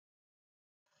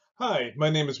Hi, my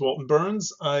name is Walton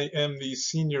Burns. I am the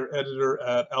senior editor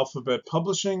at Alphabet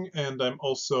Publishing, and I'm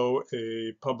also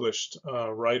a published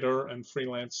writer and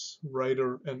freelance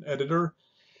writer and editor.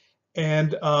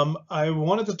 And I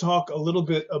wanted to talk a little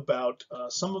bit about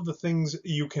some of the things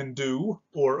you can do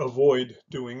or avoid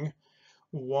doing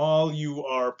while you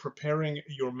are preparing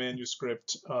your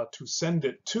manuscript to send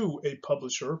it to a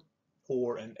publisher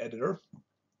or an editor.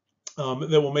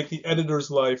 That will make the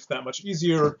editor's life that much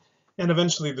easier and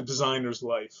eventually the designer's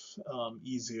life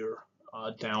easier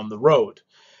down the road.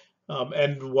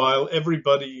 And while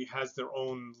everybody has their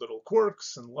own little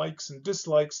quirks and likes and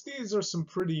dislikes, these are some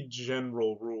pretty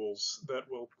general rules that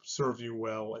will serve you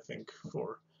well, I think,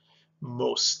 for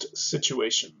most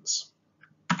situations.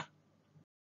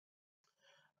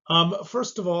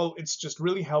 First of all, it's just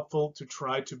really helpful to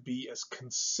try to be as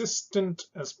consistent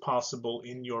as possible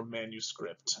in your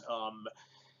manuscript.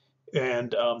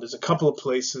 And there's a couple of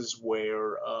places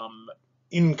where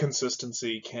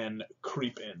inconsistency can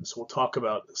creep in. So we'll talk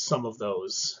about some of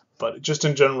those, but just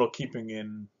in general, keeping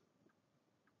in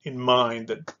mind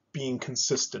that being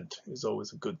consistent is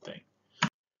always a good thing.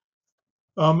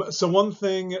 So one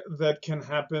thing that can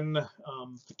happen,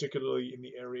 particularly in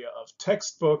the area of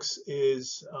textbooks,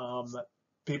 is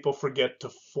people forget to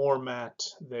format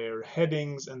their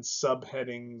headings and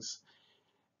subheadings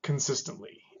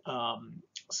consistently.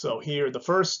 So here, the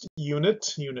first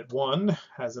unit, Unit 1,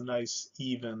 has a nice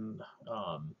even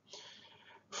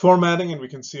formatting, and we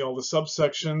can see all the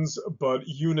subsections, but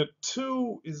Unit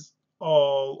 2 is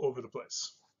all over the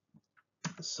place.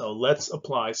 So let's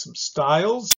apply some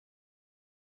styles.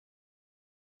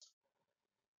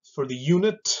 For the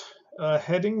unit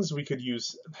headings, we could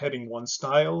use heading 1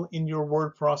 style in your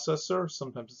word processor.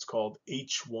 Sometimes it's called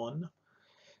H1.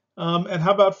 And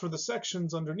how about for the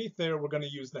sections underneath there, we're going to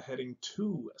use the heading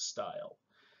 2 style.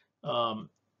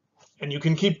 And you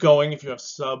can keep going if you have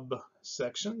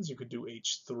subsections. You could do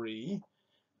H3.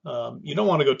 You don't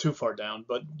want to go too far down,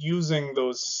 but using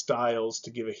those styles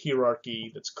to give a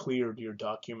hierarchy that's clear to your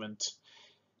document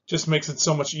just makes it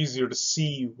so much easier to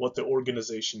see what the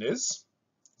organization is,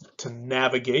 to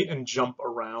navigate and jump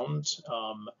around.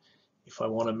 If I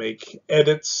want to make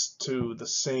edits to the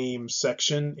same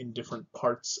section in different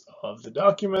parts of the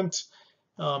document,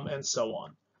 and so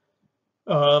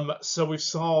on. So we've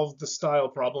solved the style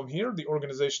problem here. The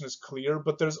organization is clear,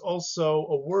 but there's also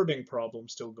a wording problem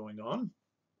still going on.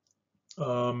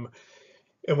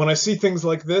 And when I see things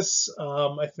like this,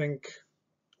 I think,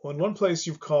 well, in one place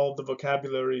you've called the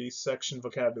vocabulary section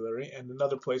vocabulary, and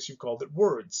another place you've called it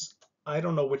words. I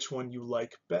don't know which one you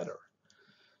like better.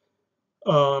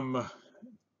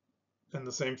 And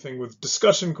the same thing with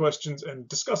discussion questions and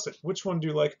discuss it. Which one do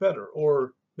you like better?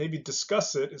 Or maybe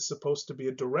discuss it is supposed to be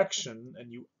a direction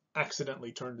and you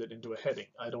accidentally turned it into a heading.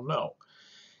 I don't know.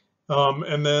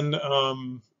 And then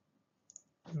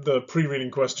the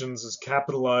pre-reading questions is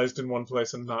capitalized in one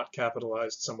place and not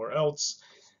capitalized somewhere else.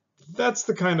 That's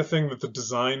the kind of thing that the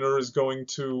designer is going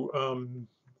to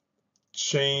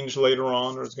change later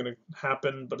on, or is going to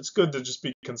happen, but it's good to just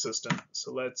be consistent.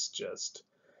 So let's just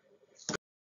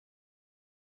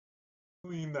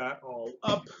clean that all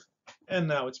up, and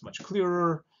now it's much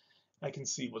clearer. I can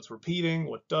see what's repeating,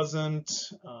 what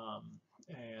doesn't,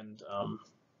 and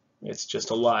it's just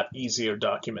a lot easier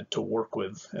document to work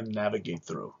with and navigate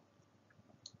through.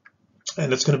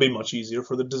 And it's going to be much easier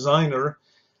for the designer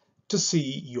to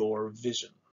see your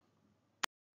vision.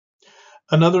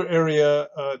 Another area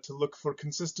to look for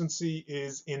consistency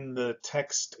is in the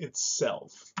text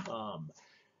itself.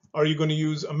 Are you going to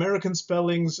use American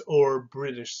spellings or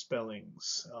British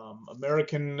spellings?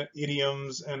 American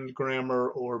idioms and grammar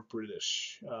or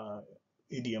British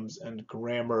idioms and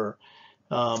grammar?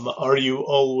 Are you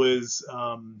always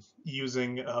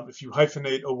using, if you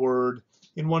hyphenate a word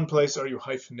in one place, are you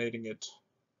hyphenating it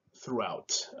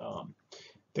throughout?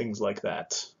 Things like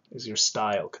that. Is your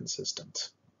style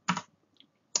consistent?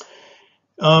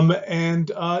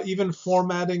 And even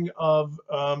formatting of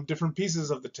different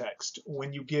pieces of the text.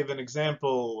 When you give an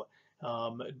example,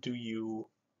 do you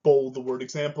bold the word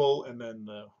example and then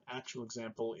the actual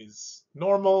example is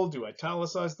normal? Do you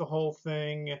italicize the whole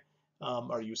thing?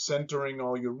 Are you centering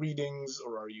all your readings,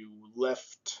 or are you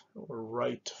left or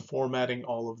right formatting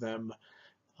all of them?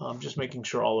 Just making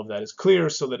sure all of that is clear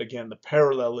so that, again, the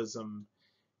parallelism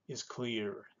is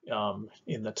clear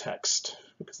in the text,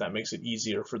 because that makes it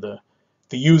easier for the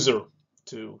user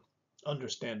to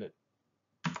understand it.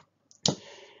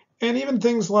 And even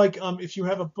things like if you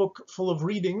have a book full of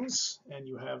readings and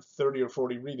you have 30 or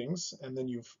 40 readings, and then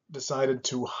you've decided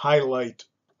to highlight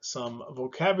some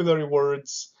vocabulary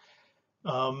words,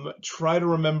 Try to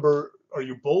remember, are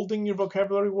you bolding your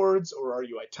vocabulary words or are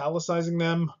you italicizing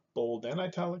them? Bold and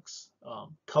italics,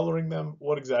 coloring them.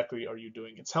 What exactly are you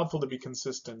doing? It's helpful to be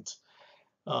consistent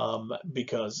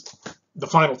because the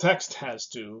final text has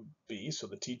to be so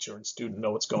the teacher and student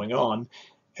know what's going on.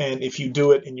 And if you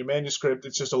do it in your manuscript,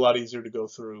 it's just a lot easier to go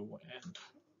through and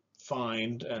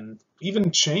find and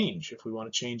even change if we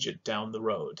want to change it down the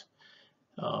road.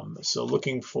 So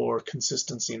looking for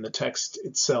consistency in the text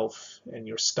itself and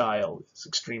your style is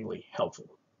extremely helpful.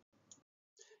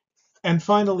 And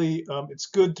finally, it's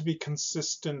good to be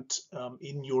consistent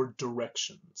in your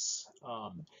directions.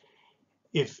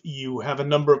 If you have a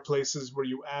number of places where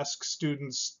you ask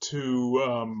students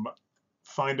to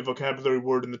find a vocabulary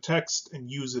word in the text and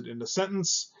use it in a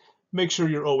sentence, make sure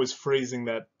you're always phrasing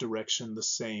that direction the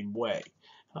same way.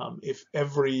 If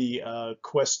every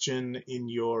question in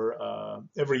your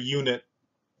every unit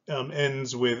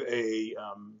ends with a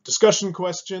discussion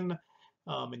question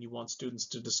and you want students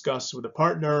to discuss with a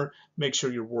partner, make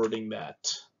sure you're wording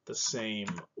that the same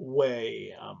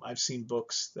way. I've seen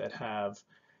books that have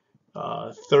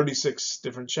 36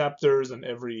 different chapters and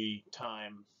every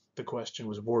time the question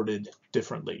was worded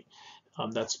differently.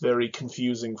 That's very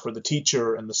confusing for the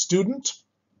teacher and the student,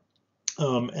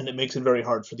 and it makes it very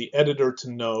hard for the editor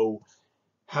to know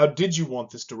how did you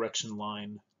want this direction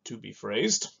line to be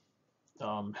phrased.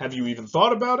 Have you even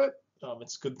thought about it?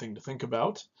 It's a good thing to think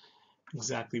about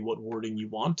exactly what wording you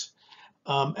want.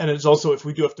 And it's also, if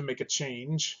we do have to make a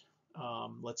change,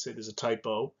 let's say there's a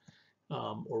typo,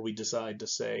 or we decide to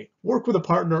say work with a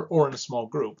partner or in a small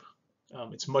group,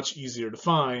 it's much easier to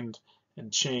find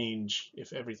and change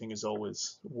if everything is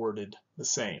always worded the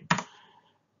same.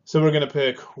 So we're going to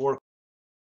pick work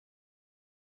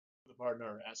with a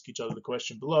partner, ask each other the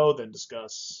question below, then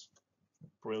discuss.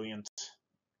 Brilliant.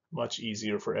 Much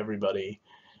easier for everybody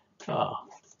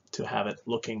to have it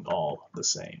looking all the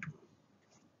same.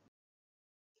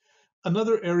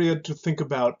 Another area to think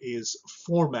about is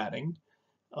formatting.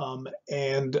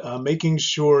 And making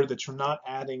sure that you're not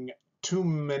adding too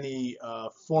many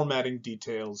formatting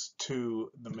details to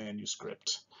the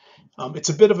manuscript. It's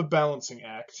a bit of a balancing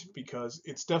act because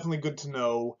it's definitely good to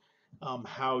know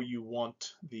how you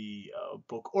want the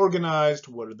book organized,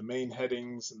 what are the main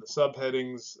headings and the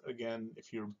subheadings. Again,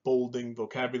 if you're bolding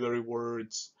vocabulary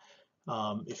words,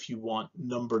 if you want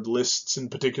numbered lists in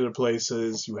particular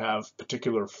places, you have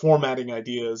particular formatting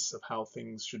ideas of how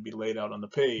things should be laid out on the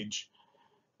page.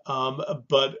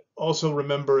 But also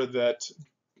remember that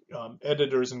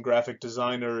editors and graphic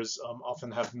designers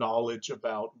often have knowledge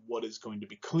about what is going to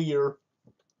be clear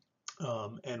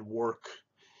and work,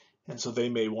 and so they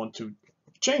may want to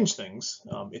change things.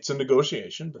 It's a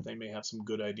negotiation, but they may have some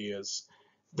good ideas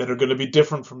that are going to be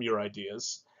different from your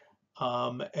ideas.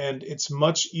 And it's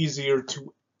much easier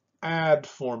to add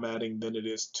formatting than it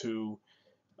is to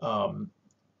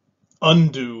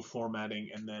undo formatting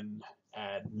and then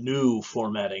add new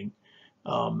formatting.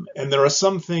 And there are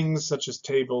some things such as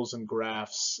tables and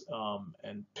graphs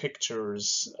and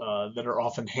pictures that are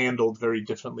often handled very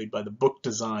differently by the book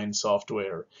design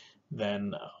software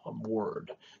than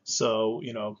Word. So,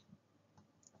 you know,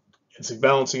 it's a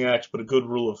balancing act, but a good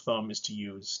rule of thumb is to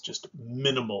use just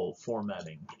minimal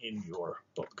formatting in your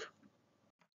book.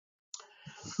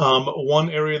 One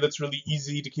area that's really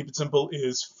easy to keep it simple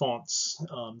is fonts.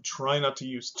 Try not to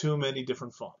use too many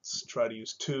different fonts. Try to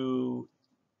use 2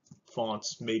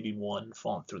 fonts, maybe 1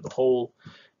 font through the whole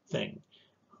thing.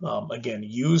 Again,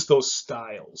 use those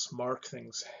styles. Mark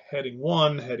things heading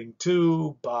 1, heading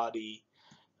 2, body.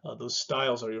 Those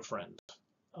styles are your friend.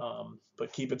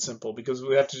 But keep it simple because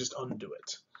we have to just undo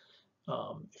it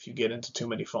if you get into too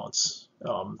many fonts.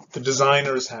 The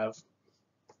designers have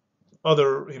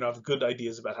have good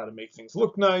ideas about how to make things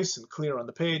look nice and clear on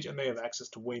the page, and they have access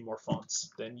to way more fonts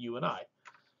than you and I.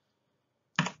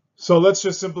 So let's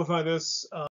just simplify this.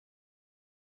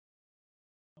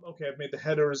 Okay, I've made the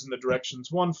headers and the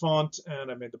directions 1 font,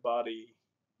 and I made the body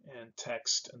and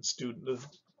text and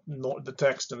the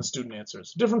text and the student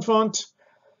answers different font.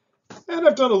 And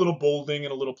I've done a little bolding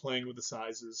and a little playing with the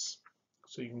sizes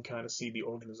so you can kind of see the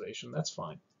organization. That's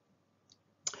fine.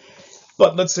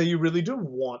 But let's say you really do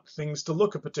want things to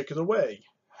look a particular way.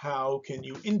 How can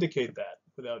you indicate that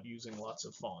without using lots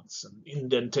of fonts and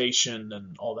indentation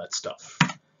and all that stuff?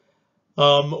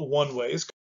 One way is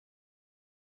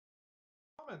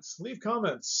comments. Leave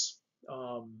comments.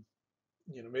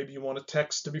 Maybe you want a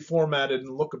text to be formatted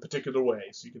and look a particular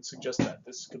way, so you can suggest that.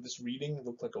 Could this reading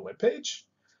look like a web page?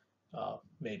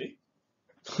 Maybe.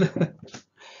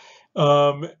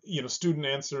 Student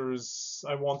answers,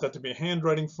 I want that to be a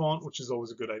handwriting font, which is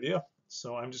always a good idea.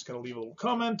 So I'm just going to leave a little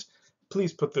comment.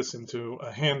 please put this into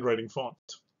a handwriting font.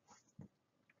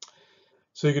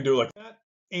 So you can do it like that,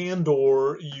 and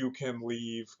or you can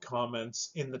leave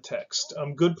comments in the text.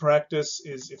 Good practice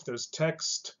is if there's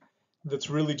text that's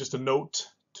really just a note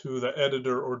to the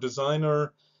editor or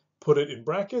designer, put it in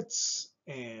brackets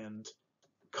and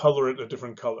color it a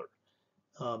different color.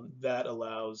 That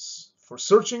allows for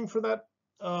searching for that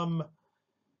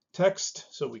text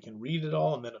so we can read it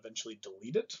all and then eventually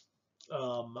delete it.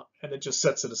 And it just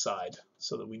sets it aside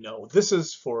so that we know this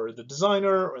is for the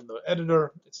designer and the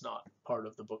editor. It's not part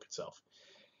of the book itself.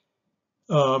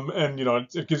 And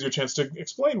it gives you a chance to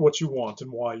explain what you want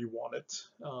and why you want it.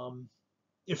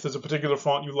 If there's a particular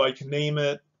font you like, name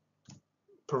it,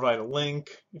 provide a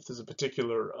link. If there's a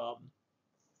particular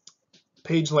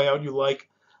page layout you like,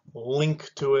 link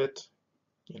to it.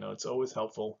 It's always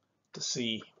helpful to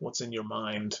see what's in your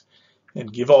mind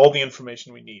and give all the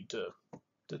information we need to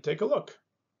take a look.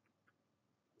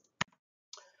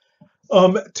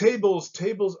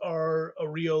 Tables are a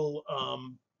real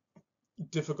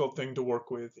difficult thing to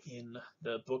work with in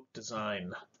the book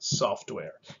design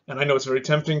software. And I know it's very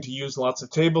tempting to use lots of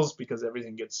tables because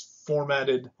everything gets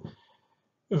formatted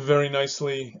very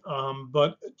nicely,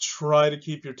 but try to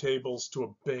keep your tables to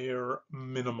a bare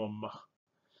minimum.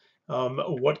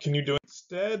 What can you do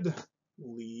instead?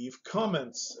 Leave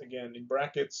comments, again, in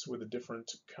brackets with a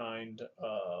different kind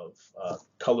of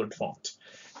colored font.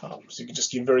 So you can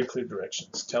just give very clear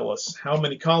directions. Tell us how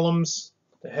many columns,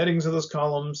 the headings of those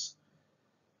columns,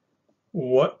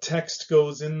 what text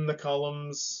goes in the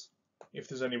columns, if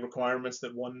there's any requirements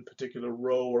that one particular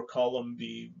row or column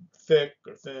be thick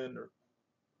or thin or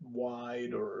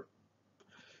wide or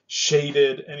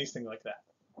shaded, anything like that.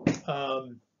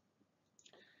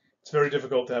 It's very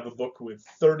difficult to have a book with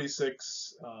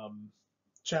 36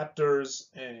 chapters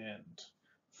and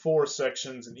 4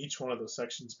 sections, and each one of those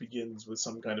sections begins with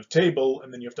some kind of table,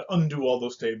 and then you have to undo all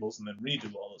those tables and then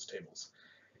redo all those tables.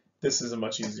 This is a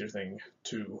much easier thing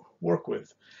to work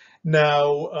with.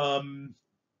 Now,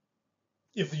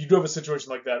 if you do have a situation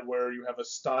like that where you have a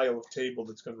style of table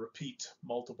that's going to repeat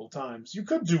multiple times, you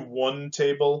could do one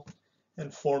table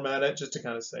and format it just to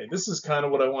kind of say, this is kind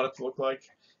of what I want it to look like,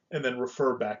 and then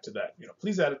refer back to that.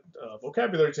 Please add a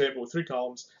vocabulary table with 3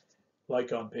 columns,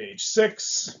 like on page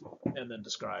 6, and then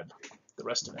describe the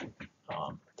rest of it.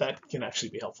 That can actually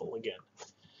be helpful,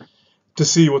 again, to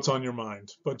see what's on your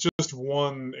mind. But just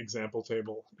one example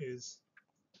table is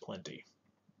plenty.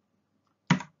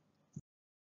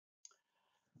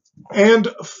 And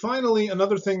finally,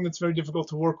 another thing that's very difficult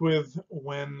to work with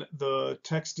when the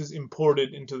text is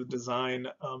imported into the design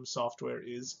software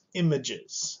is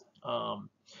images.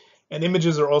 And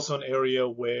images are also an area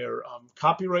where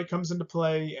copyright comes into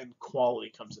play and quality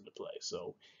comes into play.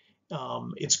 So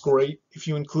it's great if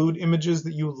you include images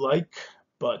that you like,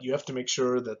 but you have to make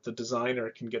sure that the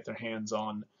designer can get their hands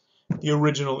on the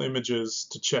original images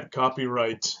to check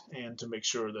copyright and to make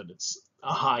sure that it's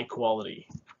a high quality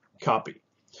copy.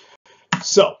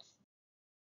 So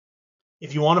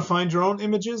if you want to find your own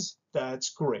images, that's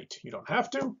great. You don't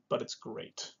have to, but it's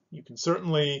great. You can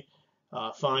certainly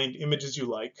find images you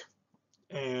like,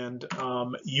 and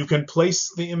you can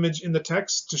place the image in the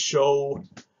text to show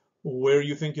where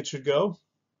you think it should go.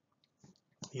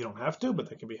 You don't have to, but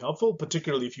that can be helpful,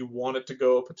 particularly if you want it to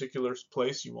go a particular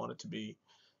place. You want it to be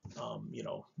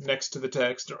next to the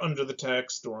text or under the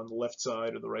text or on the left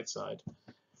side or the right side.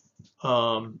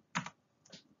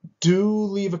 Do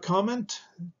leave a comment.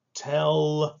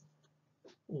 Tell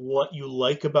what you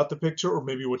like about the picture, or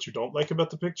maybe what you don't like about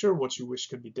the picture, what you wish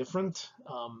could be different,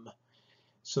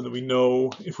 so that we know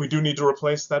if we do need to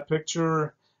replace that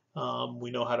picture,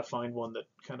 we know how to find one that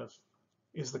kind of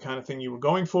is the kind of thing you were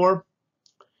going for,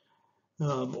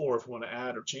 or if we want to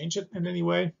add or change it in any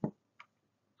way.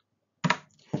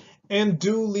 And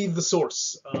do leave the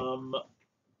source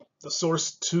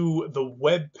to the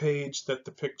web page that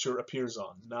the picture appears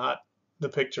on, not the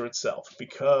picture itself,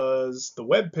 because the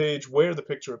web page where the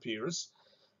picture appears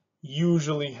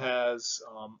usually has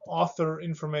author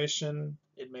information.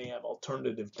 It may have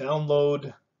alternative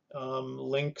download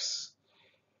links,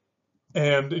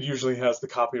 and it usually has the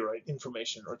copyright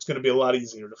information, or it's going to be a lot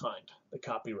easier to find the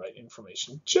copyright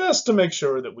information, just to make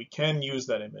sure that we can use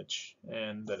that image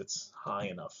and that it's high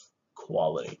enough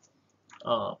quality.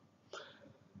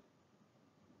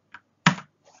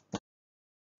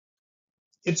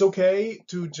 It's okay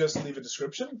to just leave a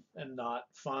description and not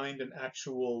find an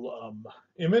actual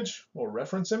image or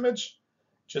reference image.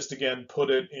 Just again,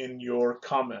 put it in your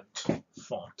comment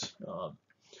font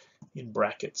in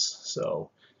brackets. So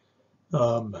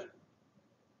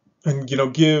and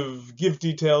give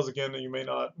details. Again, we may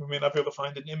not be able to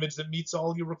find an image that meets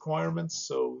all your requirements,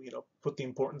 so put the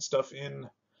important stuff in,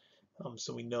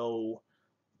 so we know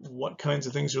what kinds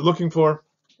of things you're looking for,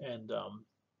 and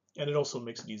it also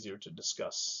makes it easier to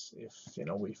discuss if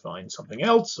we find something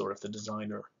else or if the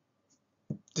designer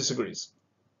disagrees.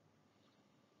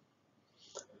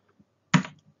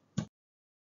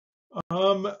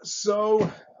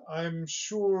 So I'm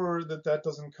sure that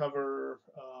doesn't cover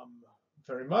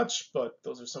very much, but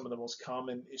those are some of the most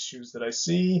common issues that I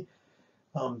see.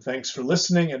 Thanks for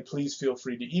listening, and please feel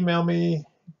free to email me,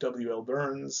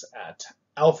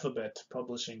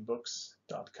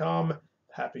 wlburns@alphabetpublishingbooks.com.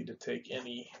 Happy to take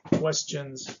any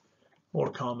questions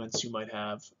or comments you might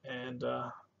have, and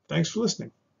thanks for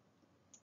listening.